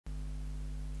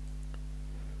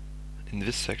In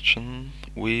this section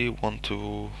we want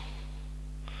to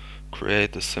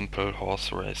create a simple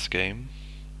horse race game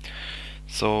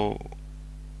so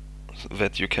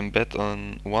that you can bet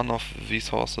on one of these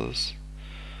horses,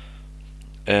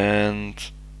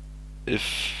 and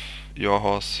if your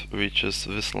horse reaches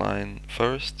this line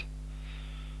first,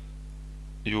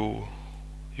 you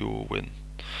win.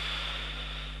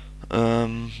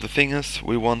 The thing is,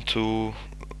 we want to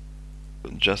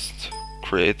just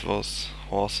create those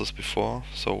horses before,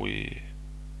 so we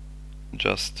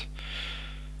just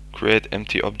create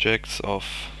empty objects of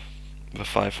the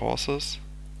 5 horses.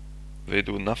 They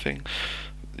do nothing.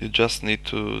 You just need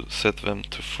to set them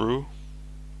to through.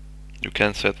 You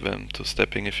can set them to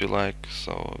stepping if you like,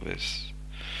 so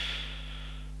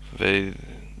they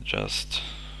just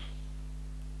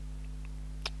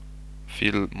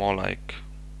feel more like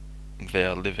they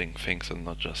are living things and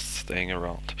not just staying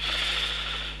around.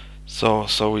 So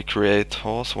we create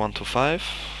horse 1 to 5,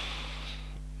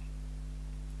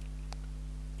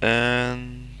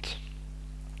 and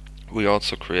we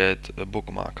also create a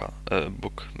bookmaker,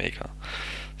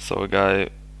 so a guy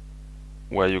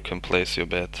where you can place your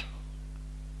bet.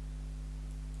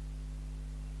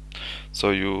 So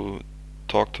you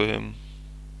talk to him,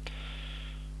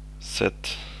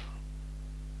 set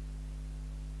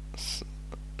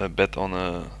a bet on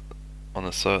a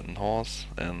certain horse,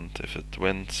 and if it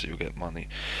wins you get money.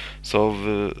 So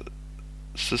the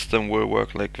system will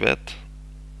work like that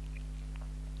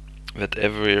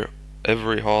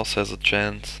every horse has a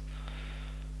chance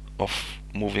of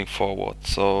moving forward.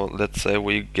 So let's say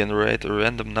we generate a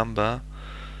random number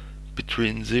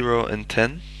between 0 and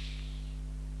 10,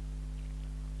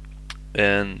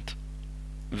 and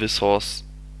this horse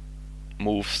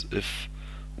moves if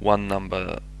one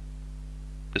number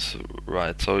is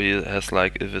right. So he has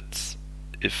like,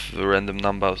 if the random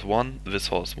number is 1, this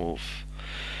horse moves.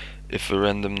 If the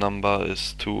random number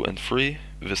is 2 and 3,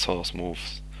 this horse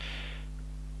moves.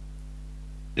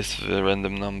 If the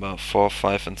random number 4,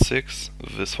 5 and 6,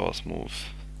 this horse moves.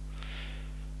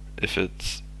 If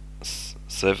it's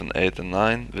 7, 8 and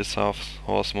 9, this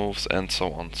horse moves, and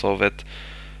so on. So that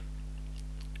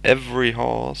every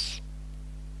horse,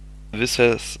 this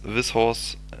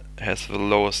horse has the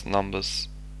lowest numbers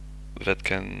that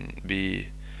can be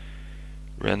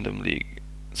randomly.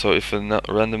 So if a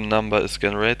random number is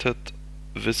generated,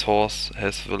 this horse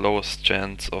has the lowest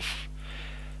chance of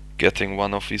getting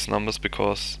one of these numbers,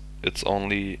 because it's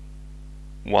only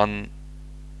one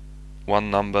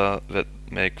number that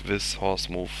make this horse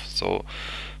move. So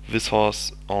this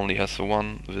horse only has a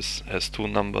 1, this has 2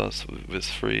 numbers, this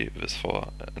 3, this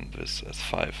 4, and this has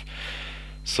 5.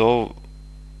 So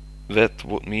that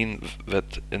would mean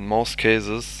that in most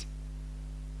cases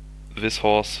this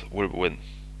horse will win.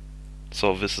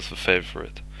 So this is the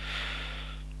favorite.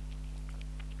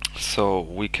 So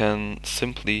we can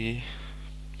simply,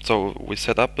 so we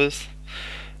set up this,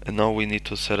 and now we need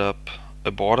to set up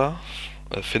a border,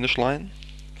 a finish line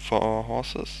for our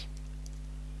horses.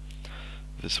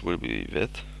 This will be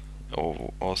that,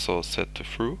 also set to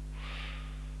through.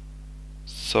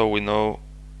 So we know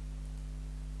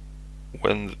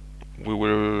when we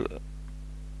will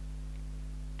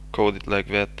code it like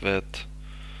that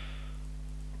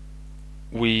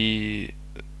we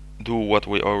do what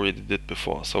we already did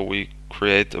before. So we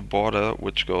create a border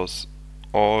which goes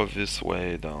all this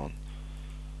way down.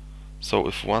 So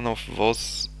if one of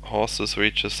those horses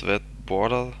reaches that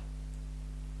border,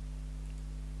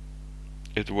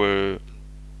 it will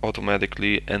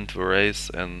automatically end the race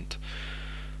and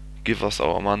give us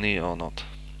our money or not.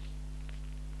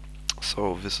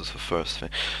 So this is the first thing.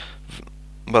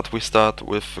 But we start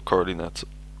with the coordinates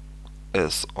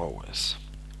as always.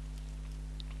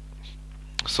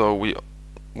 So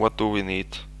what do we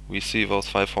need? We see those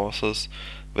 5 horses.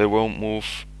 They won't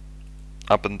move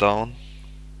up and down.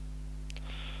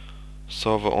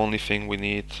 So the only thing we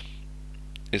need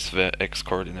is their x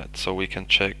coordinate, so we can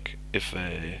check if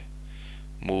they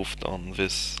moved on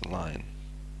this line,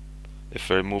 if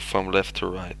they move from left to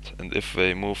right, and if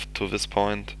they move to this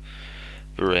point,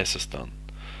 the race is done.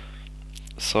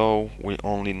 So we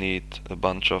only need a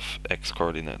bunch of x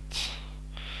coordinates.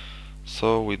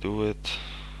 So we do it.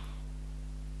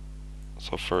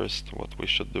 So first what we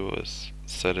should do is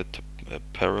set it to a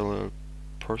parallel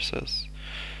process,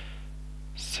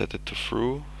 set it to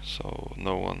through, so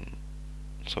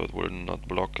it will not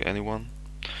block anyone,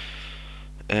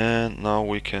 and now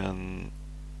we can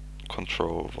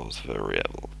control those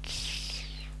variables.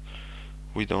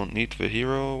 We don't need the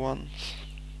hero ones,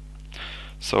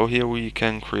 so here we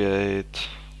can create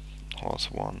horse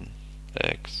 1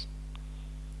 x,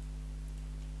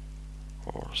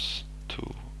 horse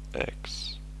 2 x,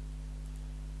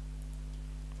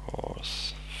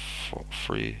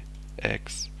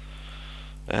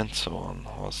 and so on.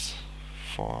 Horse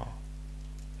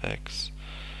 4x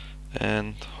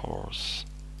and horse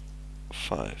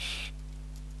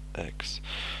 5x.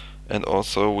 And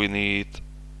also we need,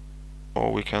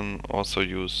 or we can also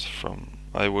use from,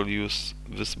 I will use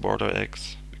this border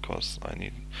x because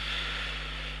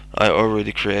I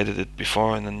already created it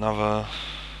before in another,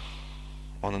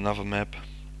 on another map,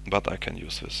 but I can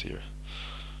use this here.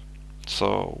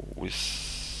 So we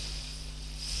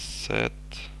set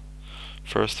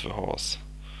first the horse.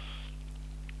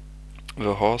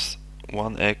 The horse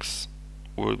 1x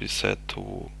will be set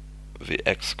to the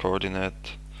x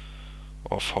coordinate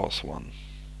of horse 1.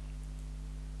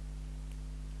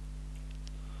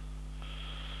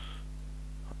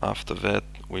 After that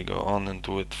we go on and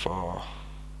do it for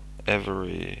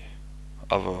every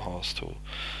other horse too.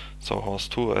 So horse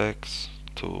 2x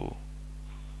to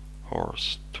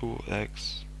horse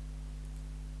 2x.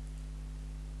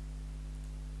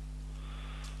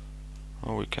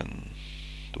 Or we can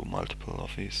do multiple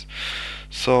of these.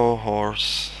 So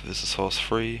horse, this is horse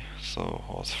 3, so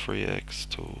horse 3x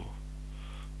to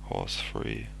horse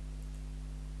 3.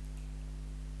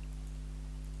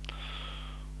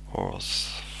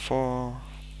 Horse 4x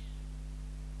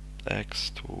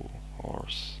to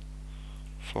horse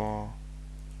 4.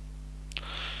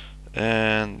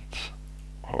 And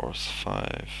horse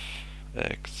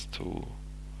 5x to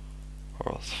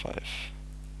horse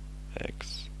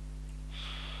 5x.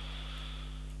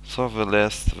 So the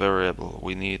last variable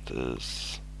we need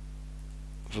is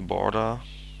the border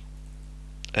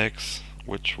x,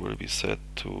 which will be set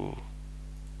to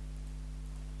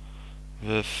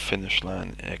the finish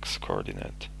line x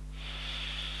coordinate.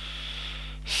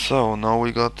 So now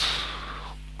we got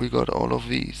all of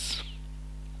these.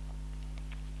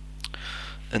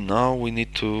 And now we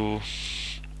need to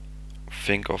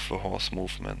think of the horse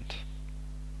movement.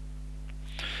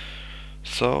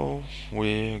 So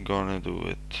we're gonna do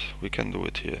it. We can do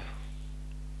it here.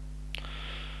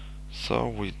 So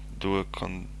we do a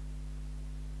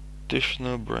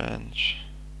conditional branch.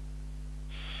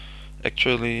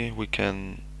 Actually, we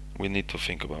need to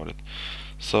think about it.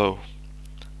 So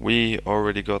we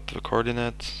already got the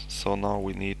coordinates. So now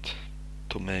we need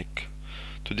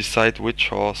to decide which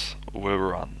horse will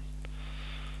run.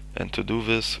 And to do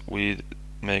this, we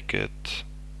make it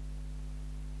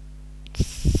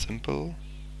simple.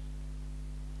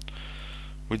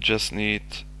 We just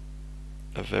need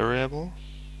a variable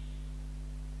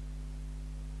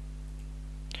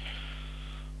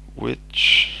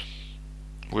which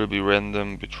will be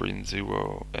random between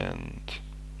 0 and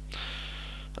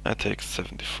I take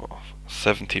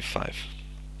 75.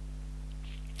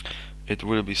 It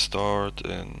will be stored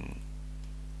in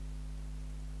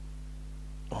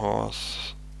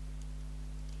horse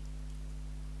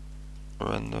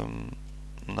random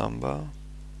number.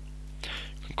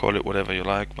 You can call it whatever you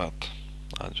like, but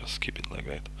I'll just keep it like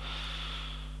that.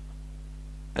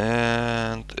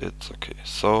 And it's okay.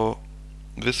 So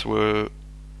this will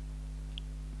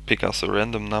pick us a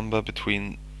random number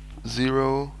between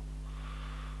 0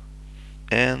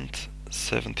 and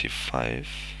 75.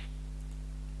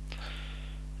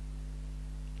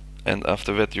 And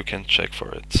after that you can check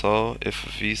for it. So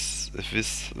if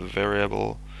this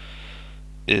variable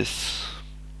is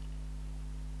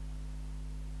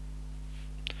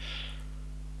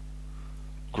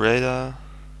greater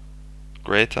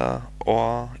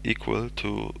or equal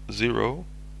to 0,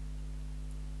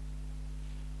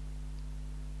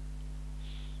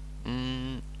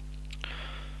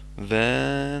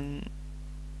 then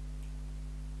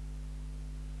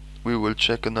we will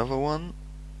check another one.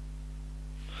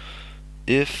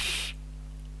 If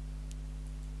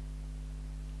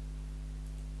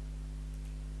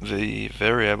the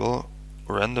variable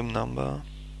random number,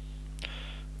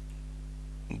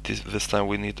 this time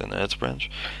we need an else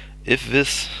branch, if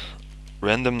this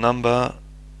random number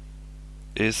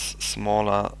is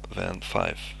smaller than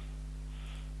 5,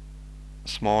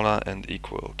 smaller and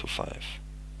equal to 5.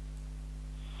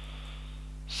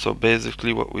 So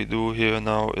basically what we do here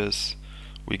now is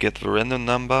we get the random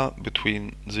number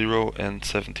between 0 and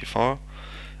 74,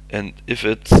 and if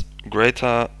it's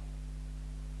greater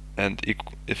and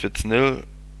if it's nil,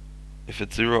 if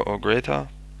it's 0 or greater,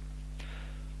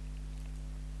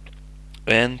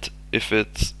 and if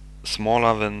it's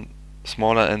smaller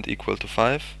and equal to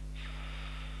 5,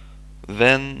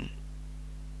 then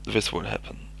this will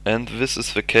happen. And this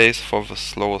is the case for the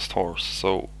slowest horse.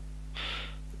 So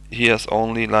he has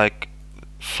only like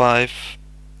 5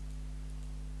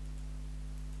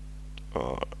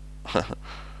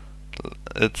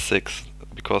 it's 6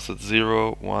 because it's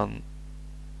 0, 1,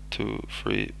 2,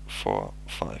 3, 4,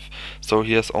 5. So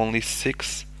he has only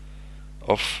 6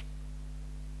 of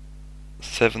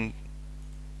 7,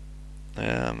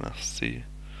 let's see,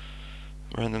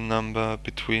 random number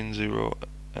between 0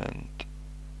 and,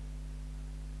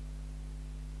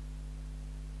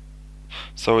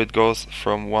 so it goes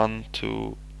from 1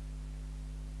 to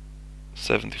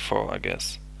 74, I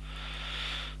guess.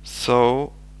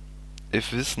 So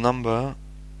if this number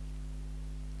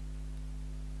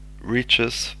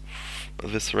reaches,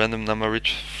 this random number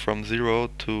reaches from 0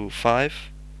 to 5,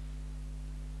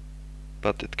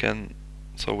 but it can,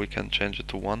 so we can change it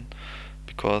to 1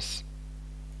 because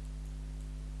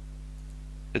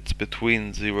it's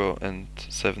between 0 and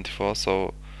 74,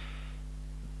 so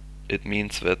it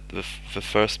means that the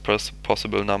first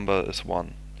possible number is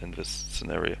 1 in this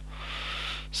scenario.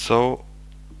 So,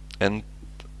 and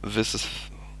this is,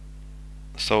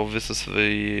 so this is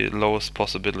the lowest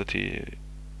possibility.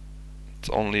 It's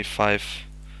only 5.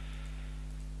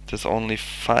 There's only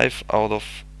 5 out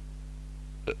of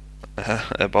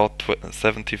about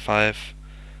 75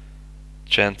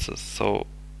 chances, so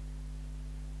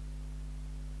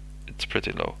it's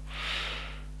pretty low.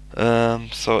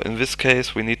 So in this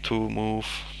case we need to move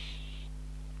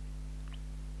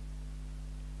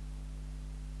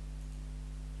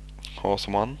horse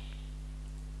 1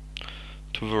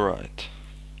 to the right.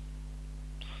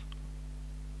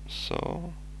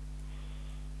 So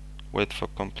wait for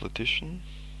completion.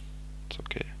 It's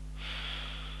okay.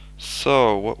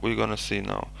 So what we're gonna see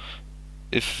now,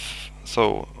 if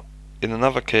so, in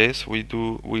another case we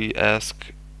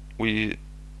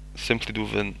simply do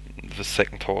the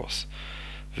second horse.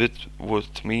 Which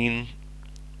would mean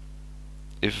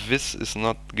if this is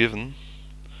not given,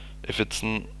 if it's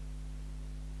not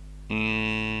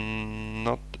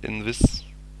in this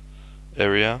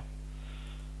area,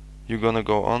 you're gonna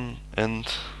go on and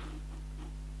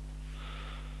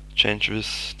change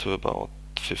this to about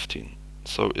 15.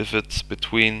 So if it's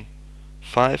between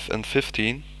 5 and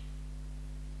 15,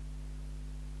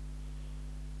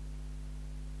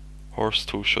 horse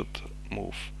 2 should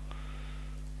move.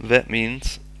 That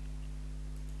means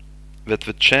that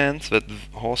the chance that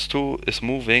horse 2 is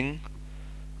moving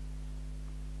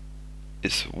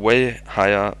is way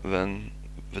higher than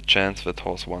the chance that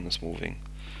horse 1 is moving,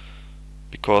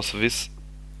 because these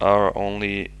are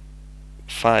only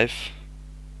 5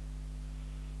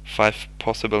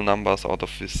 possible numbers out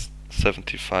of this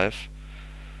 75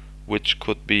 which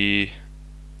could be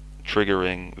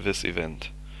triggering this event.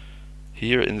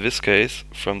 Here in this case,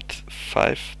 from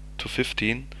 5 to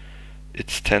 15,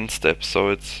 it's 10 steps, so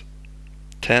it's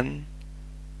 10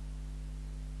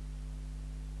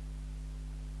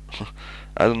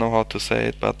 I don't know how to say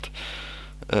it, but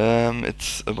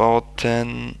it's about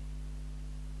 10,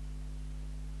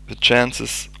 the chance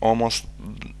is almost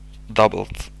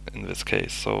doubled in this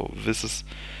case. So this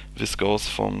goes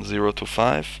from 0 to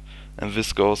 5, and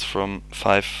this goes from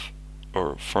 5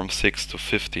 or from 6 to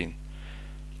 15.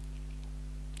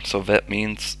 So that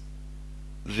means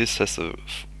this has a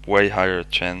way higher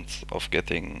chance of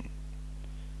getting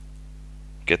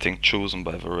chosen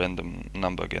by the random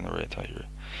number generator here.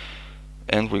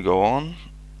 And we go on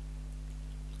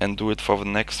and do it for the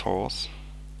next horse,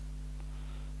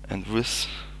 and this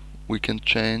we can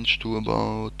change to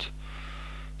about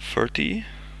 30.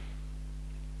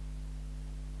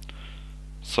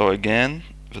 So again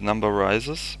the number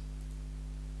rises,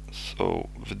 so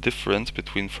the difference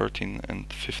between 13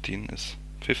 and 15 is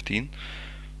 15,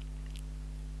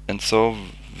 and so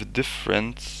the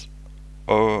difference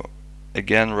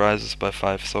again rises by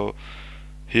 5. So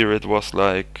here it was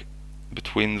like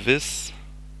between this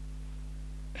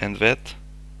and that,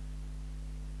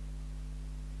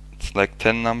 it's like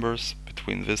 10 numbers.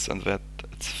 Between this and that,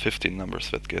 it's 15 numbers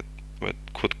that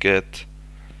could get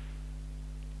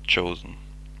chosen.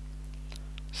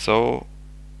 So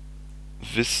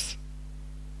this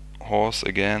horse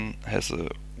again has a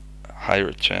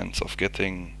higher chance of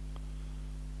getting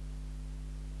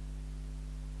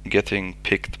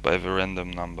picked by the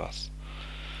random numbers.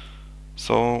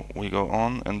 So we go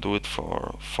on and do it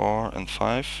for 4 and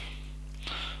 5.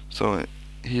 So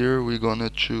here we're gonna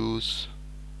choose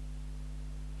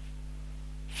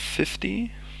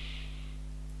 50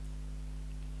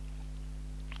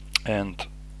 and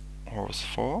horse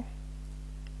 4,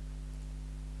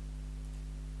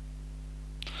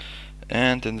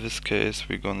 and in this case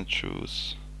we're gonna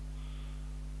choose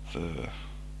the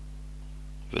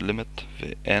limit,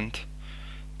 the end,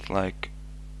 like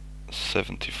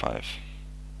 75,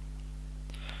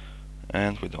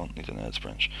 and we don't need an else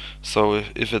branch. So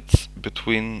if it's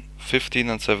between 15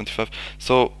 and 75,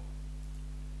 so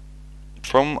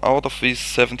from out of these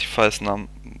 75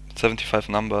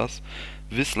 numbers,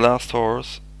 this last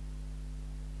horse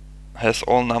has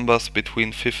all numbers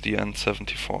between 50 and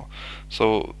 74.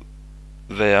 So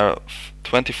there are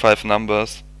 25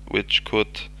 numbers which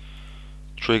could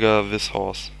trigger this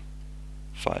horse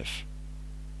 5.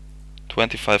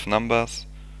 25 numbers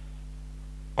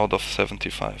out of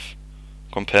 75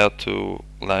 compared to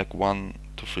like 1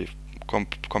 to 3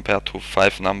 compared to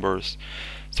 5 numbers.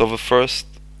 So the first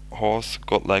horse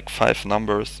got like 5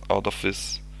 numbers out of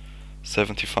this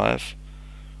 75,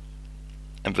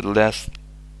 and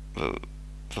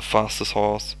the fastest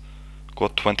horse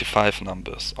got 25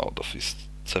 numbers out of this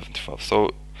 75.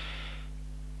 So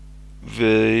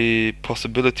the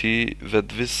possibility that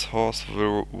this horse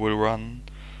will run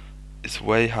is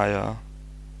way higher.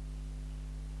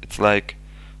 It's like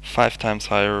 5 times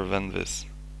higher than this.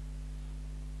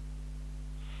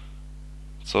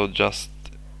 So just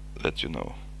let you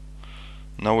know.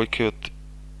 Now we could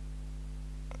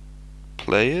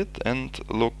play it and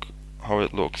look how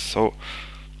it looks. So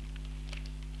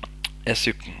as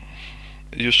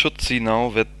you should see now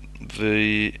that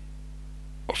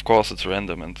of course it's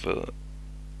random, and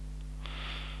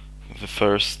the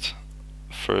first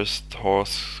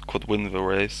horse could win the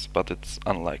race, but it's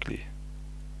unlikely.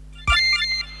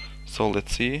 So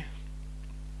let's see.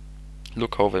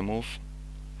 Look how they move.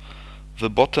 The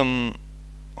bottom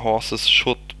horses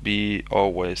should be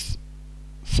always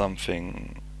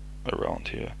something around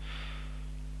here.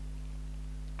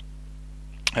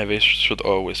 They should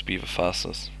always be the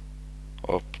fastest,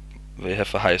 or they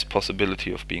have the highest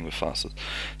possibility of being the fastest.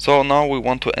 So now we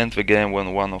want to end the game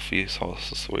when one of these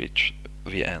horses reach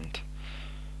the end.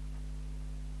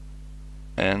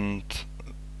 And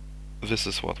this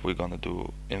is what we're gonna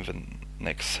do in the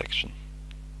next section.